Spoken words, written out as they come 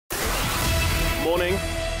Morning,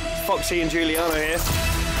 Foxy and Giuliano here.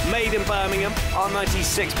 Made in Birmingham, on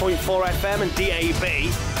 96.4 FM and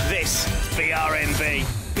DAB. This BRNB.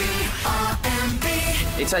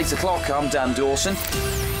 It's 8 o'clock, I'm Dan Dawson.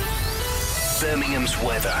 Birmingham's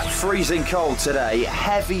weather. Freezing cold today,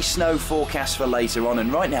 heavy snow forecast for later on,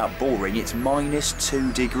 and right now at Bullring it's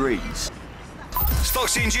 -2 degrees. It's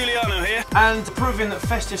Foxy and Giuliano here. And proving that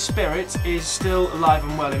festive spirit is still alive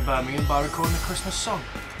and well in Birmingham by recording a Christmas song.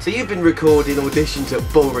 So you've been recording auditions at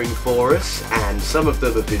Bullring for us, and some of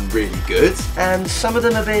them have been really good, and some of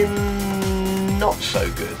them have been not so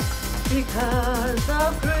good. Because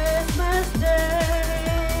of Christmas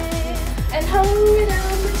Day and hurry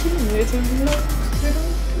down the chimney tonight.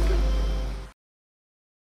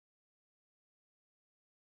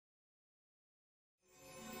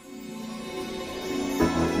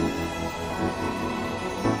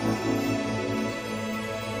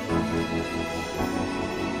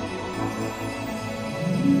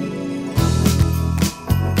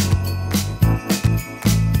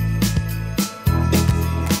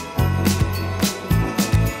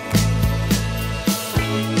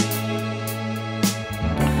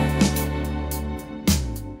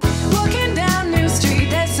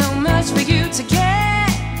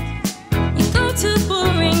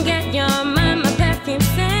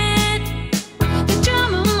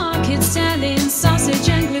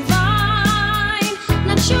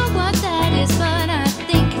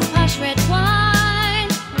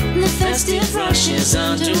 Festive rush is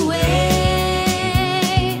underway,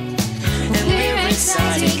 and we're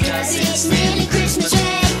excited cause it's nearly Christmas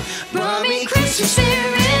Day. Brummie Christmas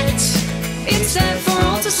spirit, it's there for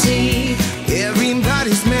all to see.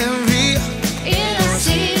 Everybody's merry in our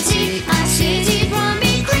city,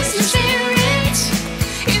 Brummie Christmas spirit,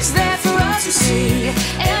 it's there for us to see.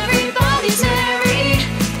 Everybody's merry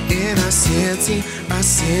in our city, our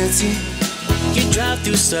city. You drive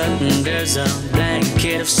through Sutton, there's a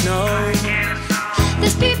blanket of snow.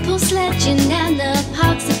 There's people sledging and the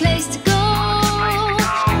park's the place to go.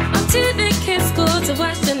 Until the kids go to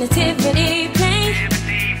watch the nativity play.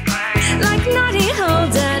 Like Naughty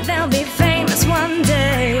Holder, they'll be famous one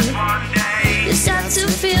day. You start to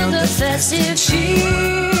feel the festive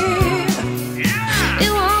cheer.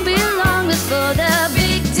 It won't be long before the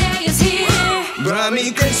big day is here.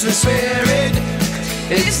 Brummie Christmas spirit,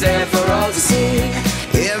 it's there for all to see.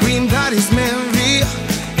 Everybody's merry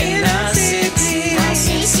in our city,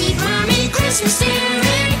 Brummie Christmas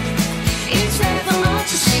spirit, it's there for all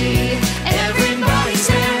to see. Everybody's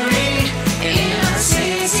merry in our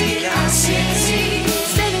city,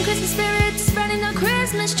 Saving Christmas spirit, spreading the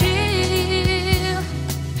Christmas cheer.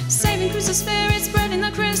 Saving Christmas spirit, spreading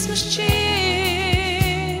the Christmas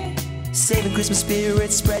cheer. Saving Christmas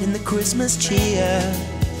spirit, spreading the Christmas cheer.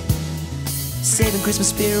 Saving Christmas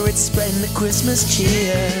spirit, spreading the Christmas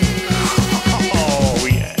cheer. Oh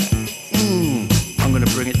yeah. I'm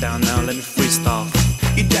gonna bring it down now, let me freestyle.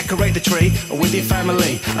 You decorate the tree with your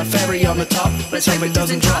family, a fairy on the top, let's hope it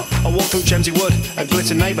doesn't drop. I walk through Chemsey Wood, a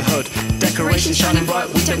glitter neighbourhood, decorations shining bright,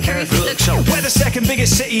 we don't care if it looks sharp. We're the second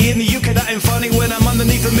biggest city in the UK, that ain't funny. When I'm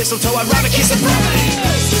underneath the mistletoe, I'd rather kiss a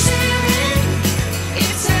Brummie.